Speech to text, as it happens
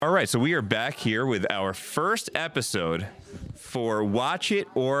All right, so we are back here with our first episode for Watch It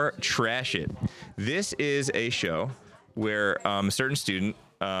or Trash It. This is a show where a certain student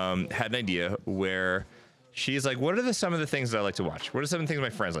had an idea where she's like, what are some of the things that I like to watch? What are some of the things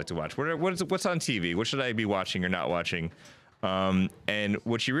my friends like to watch? What's on TV? What should I be watching or not watching? And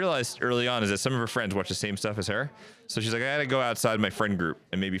what she realized early on is that some of her friends watch the same stuff as her. So she's like, I gotta go outside my friend group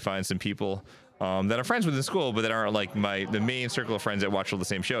and maybe find some people that I'm friends with in school, but that aren't like the main circle of friends that watch all the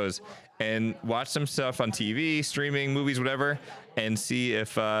same shows, and watch some stuff on TV, streaming, movies, whatever, and see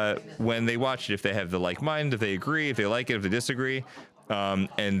if when they watch it, if they have the like mind, if they agree, if they like it, if they disagree,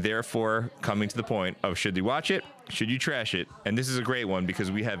 and therefore coming to the point of should you watch it, should you trash it? And this is a great one because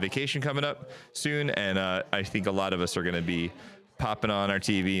we have vacation coming up soon, and I think a lot of us are going to be popping on our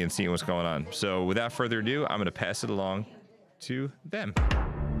TV and seeing what's going on. So without further ado, I'm going to pass it along to them.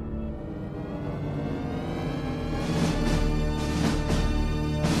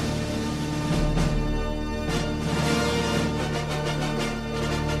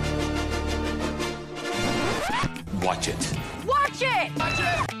 Watch it. Watch it! Watch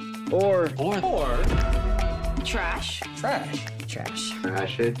it! Or Trash. Trash. Trash.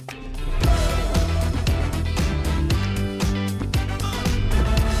 trash it.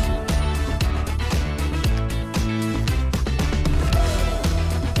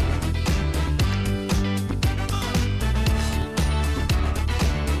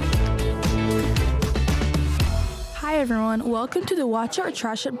 Hi everyone, welcome to the Watch It or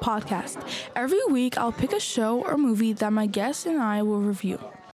Trash It podcast. Every week I'll pick a show or movie that my guests and I will review.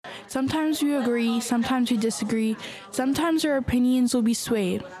 Sometimes we agree, sometimes we disagree, sometimes our opinions will be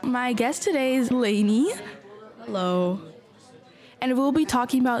swayed. My guest today is Laynie. Hello. And we'll be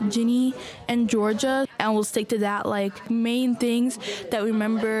talking about Ginny and Georgia, and we'll stick to that, like main things that we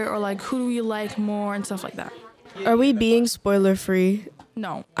remember, or like who do we like more and stuff like that. Are we being spoiler free?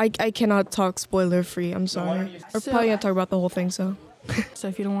 No. I cannot talk spoiler free. I'm sorry. We're probably gonna talk about the whole thing, so. So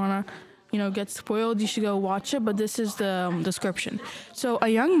if you don't want to, get spoiled, you should go watch it, but this is the description. So a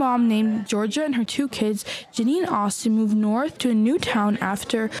young mom named Georgia and her two kids, Ginny and Austin, move north to a new town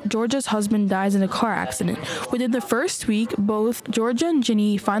after Georgia's husband dies in a car accident. Within the first week, both Georgia and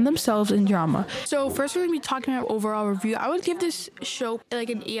Ginny find themselves in drama. So first we're going to be talking about overall review. I would give this show like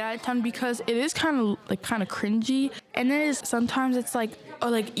an 8 out of 10 because it is kind of cringy, and then sometimes it's like,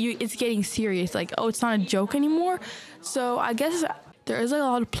 it's getting serious, like, oh, it's not a joke anymore. So I guess there is like a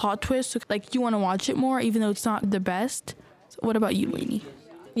lot of plot twists, so, like, you want to watch it more even though it's not the best. So what about you, Laynie?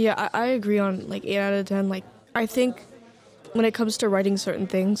 Yeah, I agree on like 8 out of 10. Like, I think when it comes to writing certain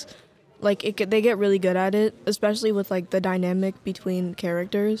things, like they get really good at it, especially with like the dynamic between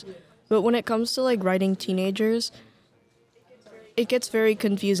characters. But when it comes to like writing teenagers, it gets very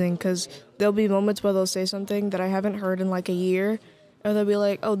confusing because there'll be moments where they'll say something that I haven't heard in like a year, or they'll be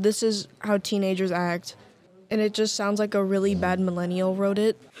like, oh, this is how teenagers act. And it just sounds like a really bad millennial wrote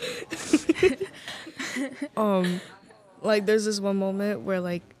it. Like there's this one moment where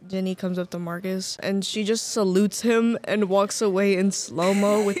like Ginny comes up to Marcus and she just salutes him and walks away in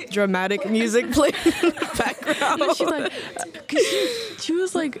slow-mo with dramatic music playing in the background. No, she's like, cause she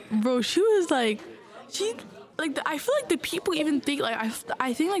was like, bro, I feel like the people even think, like,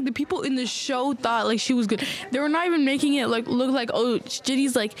 I think, like, the people in the show thought, like, she was good. They were not even making it, like, look like, oh,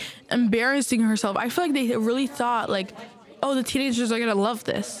 Ginny's, like, embarrassing herself. I feel like they really thought, like, oh, the teenagers are gonna love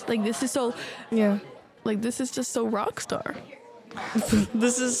this. Like, this is so... Yeah. Like, this is just so rock star.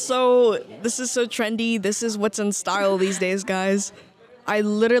 This is so trendy. This is what's in style these days, guys. I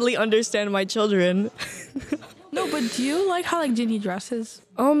literally understand my children. No, but do you like how, like, Ginny dresses?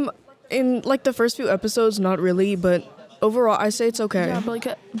 In like the first few episodes, not really, but overall, I say it's okay. Yeah,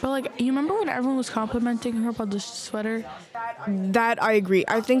 but you remember when everyone was complimenting her about the sweater? That I agree.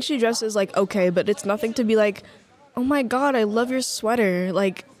 I think she dresses like okay, but it's nothing to be like, oh my god, I love your sweater.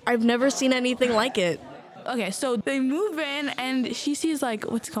 Like, I've never seen anything like it. Okay, so they move in and she sees like,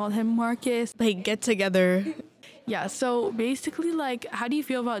 what's called him, Marcus. They get together. Yeah, so basically, like, how do you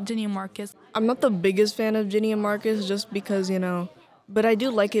feel about Ginny and Marcus? I'm not the biggest fan of Ginny and Marcus just because, but I do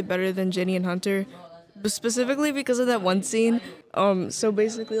like it better than Ginny and Hunter, but specifically because of that one scene. So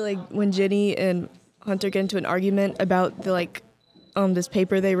basically, like, when Ginny and Hunter get into an argument about the this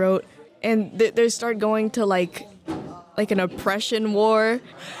paper they wrote, and they start going to like an oppression war.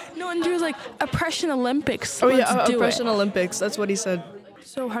 No, and he was like, oppression Olympics. Oh yeah, oppression Olympics. That's what he said.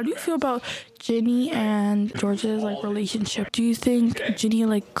 So how do you feel about Ginny and George's like relationship? Do you think Ginny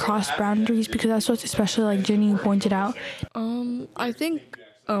like crossed boundaries? Because that's what especially like Ginny pointed out. I think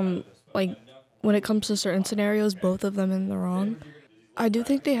like when it comes to certain scenarios, both of them in the wrong. I do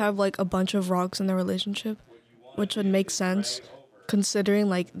think they have like a bunch of rocks in their relationship, which would make sense considering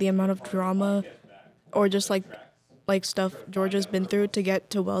like the amount of drama or just like stuff Georgia's been through to get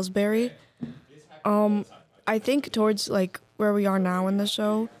to Wellsbury. I think towards like where we are now in the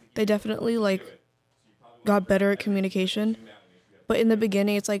show, they definitely like got better at communication. But in the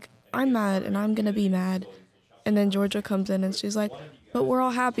beginning, it's like, I'm mad and I'm gonna be mad. And then Georgia comes in and she's like, but we're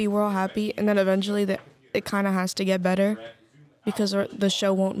all happy, we're all happy. And then eventually it kind of has to get better because the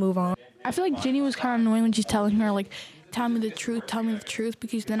show won't move on. I feel like Ginny was kind of annoying when she's telling her, like, tell me the truth,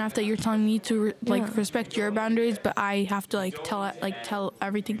 because then after you're telling me to, respect your boundaries, but I have to, tell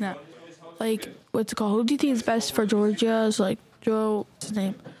everything that, what's it called? Who do you think is best for Georgia's, Joe, what's his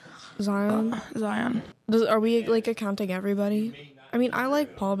name? Zion. Zion. Are we, accounting everybody? I mean, I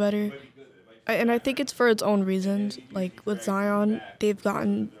like Paul better. And I think it's for its own reasons. Like, with Zion, they've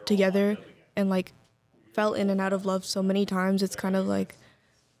gotten together and, fell in and out of love so many times. It's kind of like,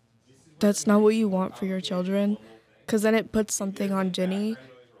 that's not what you want for your children. Because then it puts something on Ginny.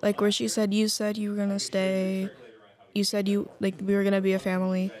 Where she said, you said you were going to stay. You said we were going to be a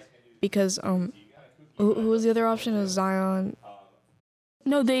family. Because, who was the other option? It was Zion.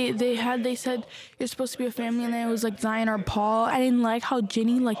 No, they said you're supposed to be a family, and then it was, Zion or Paul. I didn't like how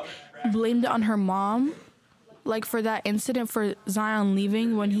Ginny, blamed it on her mom, for that incident for Zion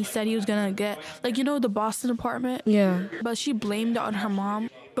leaving when he said he was gonna get, the Boston apartment. Yeah. But she blamed it on her mom.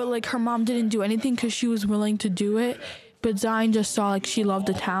 But, her mom didn't do anything because she was willing to do it. But Zion just saw, she loved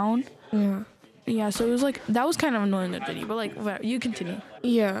the town. Yeah. Yeah, so it was, that was kind of annoying to Ginny. But, whatever, you continue.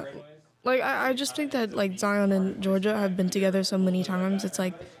 Yeah. I just think that, Zion and Georgia have been together so many times. It's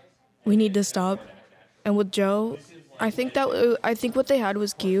we need to stop. And with Joe, I think what they had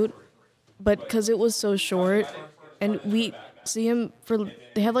was cute. But because it was so short, and we see him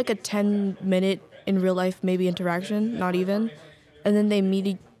they have a 10-minute in real life maybe interaction, not even, and then they meet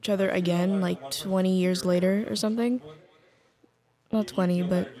each other again 20 years later or something. Not 20,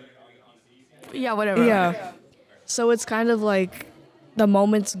 but yeah, whatever. Yeah. So it's kind of the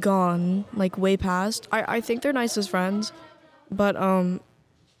moment's gone, way past. I think they're nice as friends, but and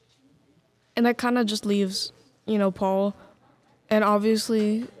that kind of just leaves, Paul, and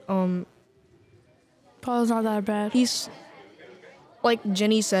obviously Paul's not that bad. He's, like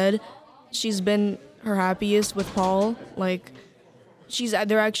Ginny said, she's been her happiest with Paul.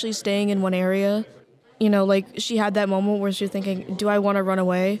 They're actually staying in one area. She had that moment where she was thinking, do I want to run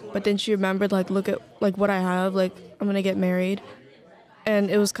away? But then she remembered, look at, what I have. I'm going to get married.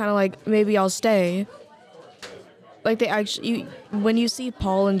 And it was kind of maybe I'll stay. They actually, when you see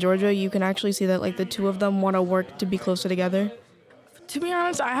Paul and Georgia, you can actually see that, the two of them want to work to be closer together. To be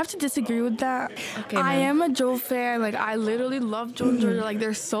honest, I have to disagree with that. Okay, I man. am a Joe fan. I literally love Joe and Georgia.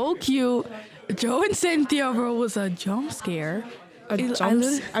 They're so cute. Joe and Cynthia, bro, was a jump scare.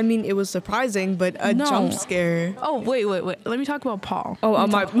 I mean, it was surprising, but jump scare. Oh, wait. Let me talk about Paul. Oh,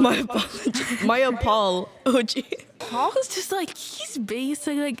 my apologies. My Paul. Oh, gee. Paul is just he's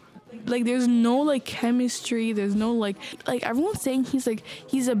basic. There's no chemistry. There's no everyone's saying he's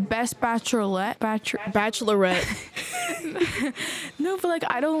the best bachelorette. No, but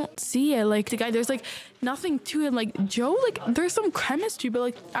I don't see it. The guy, there's nothing to it. Joe, there's some chemistry,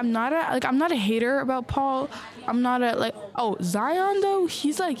 but I'm not a hater about Paul. I'm not Zion though.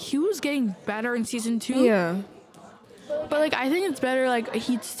 He was getting better in season 2. Yeah. But I think it's better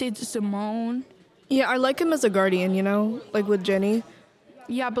he stayed to Simone. Yeah, I like him as a guardian. With Jenny.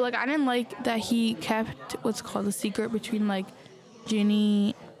 Yeah, but I didn't like that he kept what's called the secret between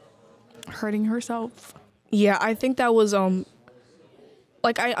Ginny hurting herself. Yeah, I think that was I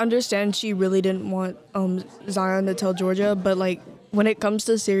understand she really didn't want Zion to tell Georgia, but when it comes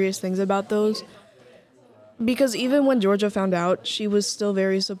to serious things about those, because even when Georgia found out, she was still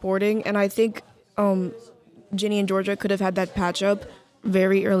very supporting, and I think Ginny and Georgia could have had that patch up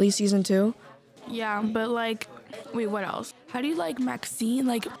very early season 2. Yeah, but wait, what else? How do you like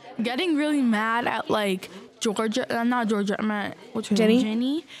Maxine? Getting really mad at Georgia, not Georgia, I meant what's her Ginny? name?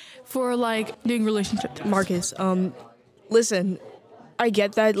 Ginny, for doing relationship tests. Marcus, listen, I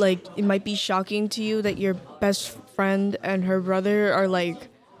get that it might be shocking to you that your best friend and her brother are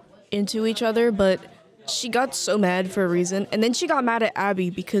into each other, but she got so mad for a reason, and then she got mad at Abby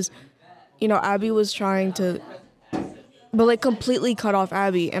because Abby was trying to completely cut off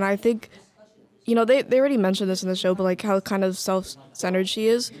Abby, and I think they already mentioned this in the show, but how kind of self-centered she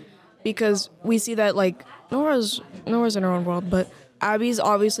is, because we see that Nora's in her own world, but Abby's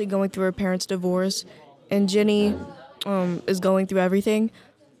obviously going through her parents' divorce, and Ginny is going through everything,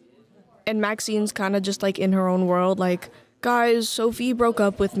 and Maxine's kind of just in her own world, guys, Sophie broke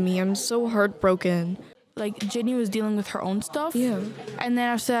up with me, I'm so heartbroken. Ginny was dealing with her own stuff. Yeah. And then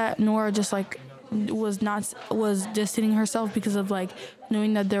after that, Nora just was distancing herself because of like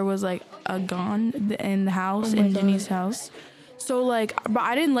knowing that there was like a gun in the house, in Ginny's house. So like, but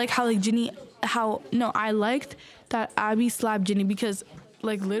I didn't like how like I liked that Abby slapped Ginny, because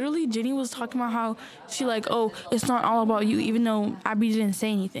like literally Ginny was talking about how she like, oh, it's not all about you, even though Abby didn't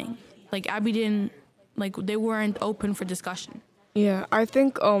say anything. Like Abby didn't, like, they weren't open for discussion. Yeah, I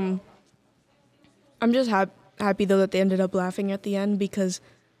think I'm just happy though that they ended up laughing at the end, because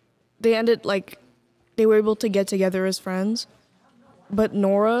they were able to get together as friends. But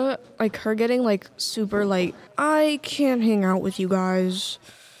Nora, like, her getting like super like, I can't hang out with you guys.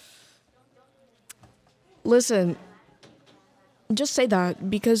 Listen, just say that,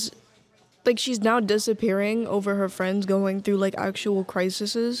 because like she's now disappearing over her friends going through like actual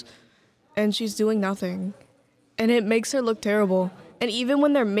crises, and she's doing nothing. And it makes her look terrible. And even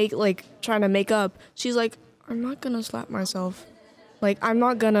when they're trying to make up, she's like, I'm not gonna slap myself. Like, I'm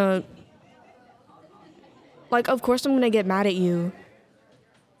not gonna, like, of course I'm gonna get mad at you.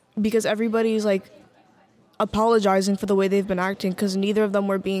 Because everybody's like apologizing for the way they've been acting, because neither of them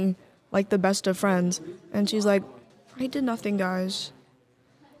were being like the best of friends. And she's like, I did nothing, guys.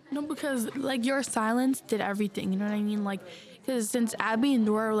 No, because like your silence did everything, you know what I mean? Like, because since Abby and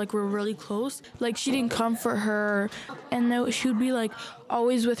Nora like were really close, like she didn't comfort her, and she would be like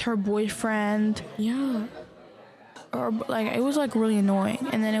always with her boyfriend. Yeah. Or like it was like really annoying.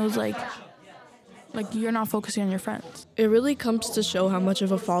 And then it was like you're not focusing on your friends. It really comes to show how much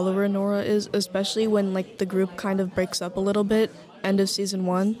of a follower Nora is, especially when like the group kind of breaks up a little bit end of season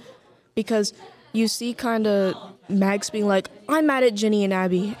 1, because you see kind of Max being like, I'm mad at Ginny and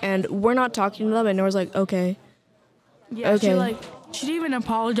Abby and we're not talking to them, and Nora's like, okay. Yeah, okay. She didn't even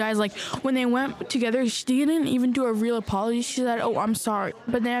apologize. Like, when they went together, she didn't even do a real apology. She said, oh, I'm sorry.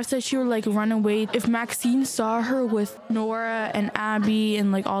 But then after she would, like, run away. If Maxine saw her with Nora and Abby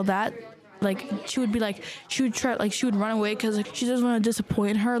and, like, all that, like, she would be, like, she would run away because, like, she doesn't want to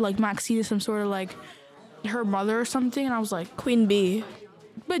disappoint her. Like, Maxine is some sort of, like, her mother or something. And I was like, Queen Bee.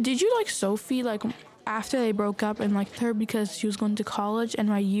 But did you like Sophie, like, after they broke up and liked her because she was going to college,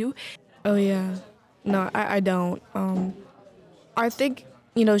 NYU? Oh, yeah. No, I don't. I think,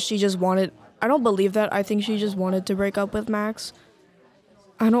 she just wanted... I don't believe that. I think she just wanted to break up with Max.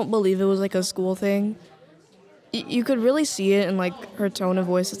 I don't believe it was, like, a school thing. You could really see it in, like, her tone of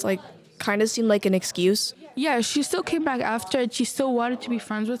voice. It's, like, kind of seemed like an excuse. Yeah, she still came back after it. She still wanted to be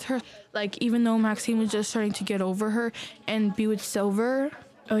friends with her. Like, even though Maxine was just starting to get over her and be with Silver.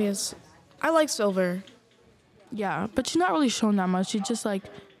 Oh, yes. I like Silver. Yeah, but she's not really shown that much. She's just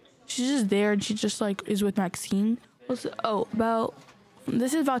there, and she just like is with Maxine. This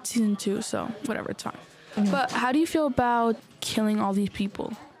is about season 2, so whatever, it's fine. Mm-hmm. But how do you feel about killing all these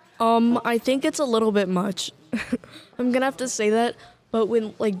people? I think it's a little bit much. I'm gonna have to say that. But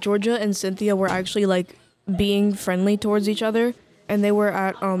when like Georgia and Cynthia were actually like being friendly towards each other, and they were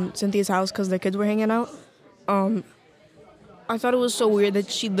at Cynthia's house because their kids were hanging out, I thought it was so weird that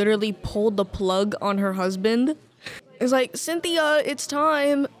she literally pulled the plug on her husband. It's like, Cynthia, it's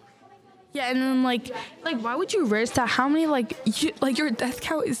time. Yeah, and then like why would you risk that? How many your death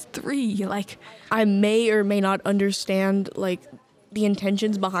count is 3? Like, I may or may not understand like the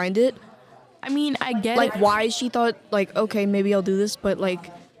intentions behind it. I mean, I get like why she thought like, okay, maybe I'll do this, but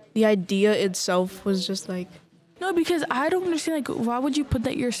like the idea itself was just like, no, because I don't understand, like, why would you put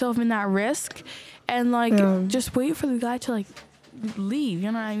yourself in that risk and like just wait for the guy to like leave,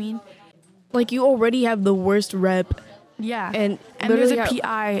 you know what I mean? Like, you already have the worst rep. Yeah, and there's a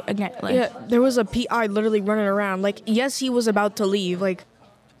PI again. Like, yeah, there was a PI literally running around. Like, yes, he was about to leave. Like,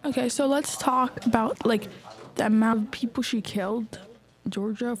 okay, so let's talk about like the amount of people she killed,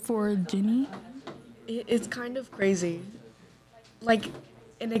 Georgia, for Ginny. It's kind of crazy, like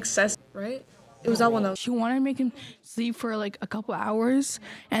in excess, right? It was that one though. She wanted to make him sleep for like a couple hours,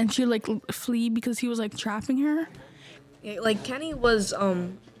 and she like flee because he was like trapping her. Yeah, like Kenny was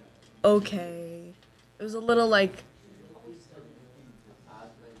okay. It was a little like,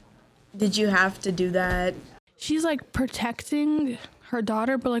 did you have to do that? She's like protecting her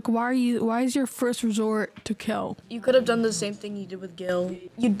daughter, but like why is your first resort to kill? You could have done the same thing you did with Gil.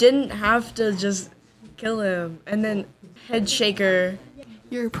 You didn't have to just kill him and then head shaker.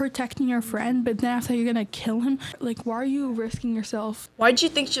 You're protecting your friend, but then after you're gonna kill him, like, why are you risking yourself? Why'd you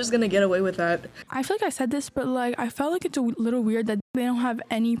think she was gonna get away with that? I feel like I said this, but like I felt like it's a little weird that they don't have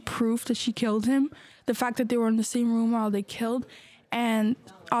any proof that she killed him. The fact that they were in the same room while they killed, and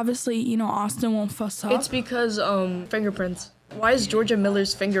obviously, Austin won't fuss up. It's because fingerprints. Why is Georgia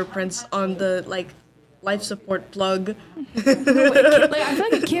Miller's fingerprints on the like life support plug? I feel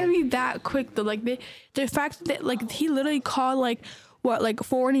like it can't be that quick though. Like the fact that like he literally called like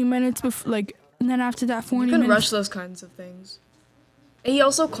 40 minutes before, like And then after that, 40 You can minutes. rush those kinds of things. And he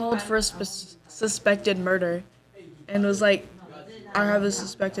also called for a suspected murder, and was like, "I have a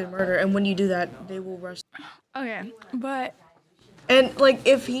suspected murder." And when you do that, they will rush. Okay, but And like,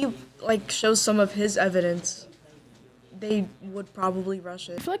 if he like shows some of his evidence, they would probably rush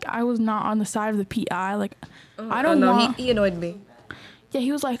I it. feel like I was not on the side of the PI. Like, I don't want. He annoyed me. Yeah,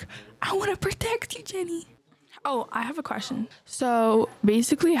 he was like, I want to protect you, Jenny. Oh, I have a question. So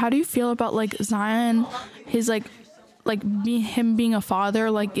basically, how do you feel about like Zion, his him being a father?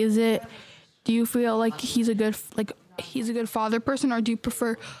 Like, do you feel like he's a good father person, or do you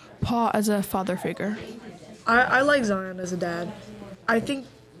prefer Paul as a father figure? I like Zion as a dad. I think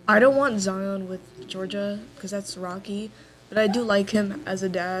I don't want Zion with Georgia because that's rocky, but I do like him as a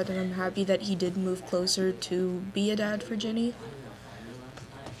dad, and I'm happy that he did move closer to be a dad for Ginny.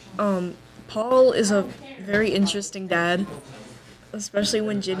 Paul is a very interesting dad, especially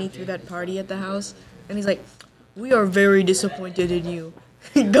when Ginny threw that party at the house, and he's like, "We are very disappointed in you."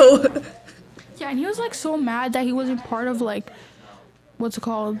 Go. Yeah, and he was like so mad that he wasn't part of like, what's it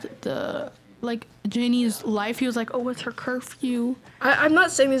called, the like Ginny's life. He was like, oh, it's her curfew. I'm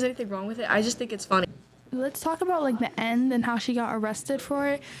not saying there's anything wrong with it. I just think it's funny. Let's talk about like the end and how she got arrested for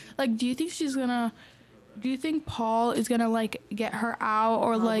it. Like, do you think Paul is gonna like get her out,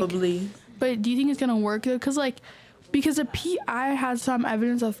 or like? Probably. But do you think it's gonna work though? Because the PI has some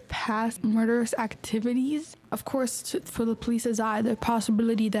evidence of past murderous activities. Of course, for the police's eye, the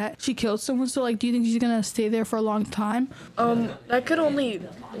possibility that she killed someone. So like, do you think she's gonna stay there for a long time? That could only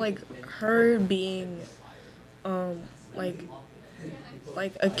like her being, like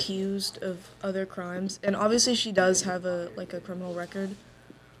accused of other crimes, and obviously she does have a criminal record,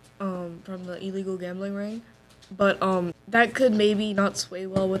 from the illegal gambling ring, but that could maybe not sway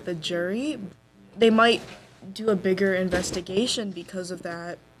well with the jury. They might do a bigger investigation because of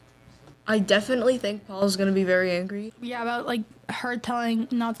that. I definitely think Paul's gonna be very angry. Yeah, about like her telling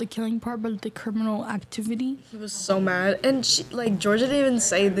not the killing part, but the criminal activity. He was so mad, and she like Georgia didn't even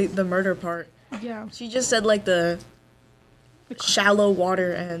say the murder part. Yeah. She just said like the shallow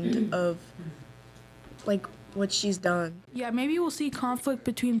water end of like what she's done. Yeah, maybe we'll see conflict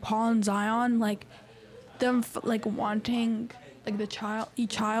between Paul and Zion, like them like wanting like the child,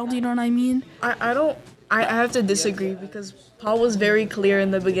 you know what I mean? I have to disagree because Paul was very clear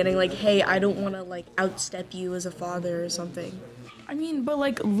in the beginning, like, hey, I don't want to like outstep you as a father or something. I mean, but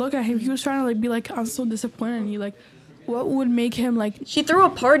like look at him. He was trying to like be like, I'm so disappointed in you. Like, what would make him like? She threw a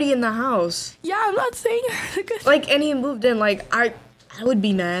party in the house. Yeah, I'm not saying like, and he moved in. Like, I would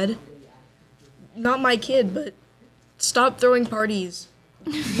be mad. Not my kid, but stop throwing parties.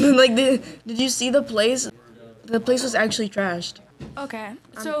 Like, did you see the place? The place was actually trashed. Okay,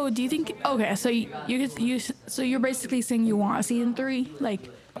 so do you think? Okay, so so you're basically saying you want a season 3, like?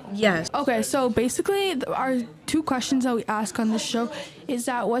 Yes. Okay, so basically our 2 questions that we ask on this show is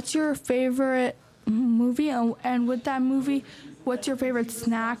that what's your favorite movie, and with that movie, what's your favorite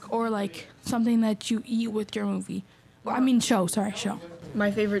snack or like something that you eat with your movie? I mean show.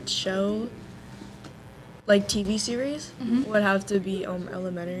 My favorite show, like TV series, would have to be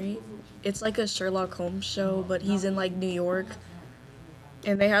Elementary. It's like a Sherlock Holmes show, but he's in like New York.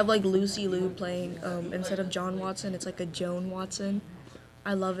 And they have like Lucy Liu playing, instead of John Watson, it's like a Joan Watson.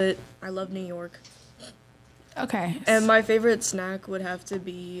 I love it. I love New York. Okay. And my favorite snack would have to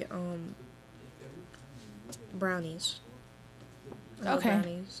be brownies. I love Okay.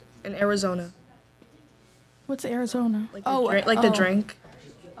 Brownies. In Arizona. What's Arizona? Like the drink.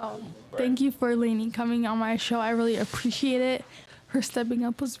 Oh, thank you for Laynie coming on my show. I really appreciate it. Her stepping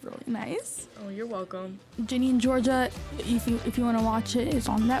up was really nice. Oh, you're welcome. Ginny and Georgia, if you want to watch it, it's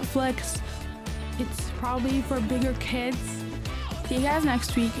on Netflix. It's probably for bigger kids. See you guys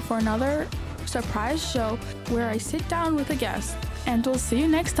next week for another surprise show where I sit down with a guest. And we'll see you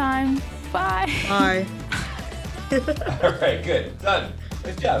next time. Bye. Bye. All right, good. Done.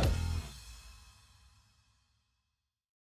 Good job.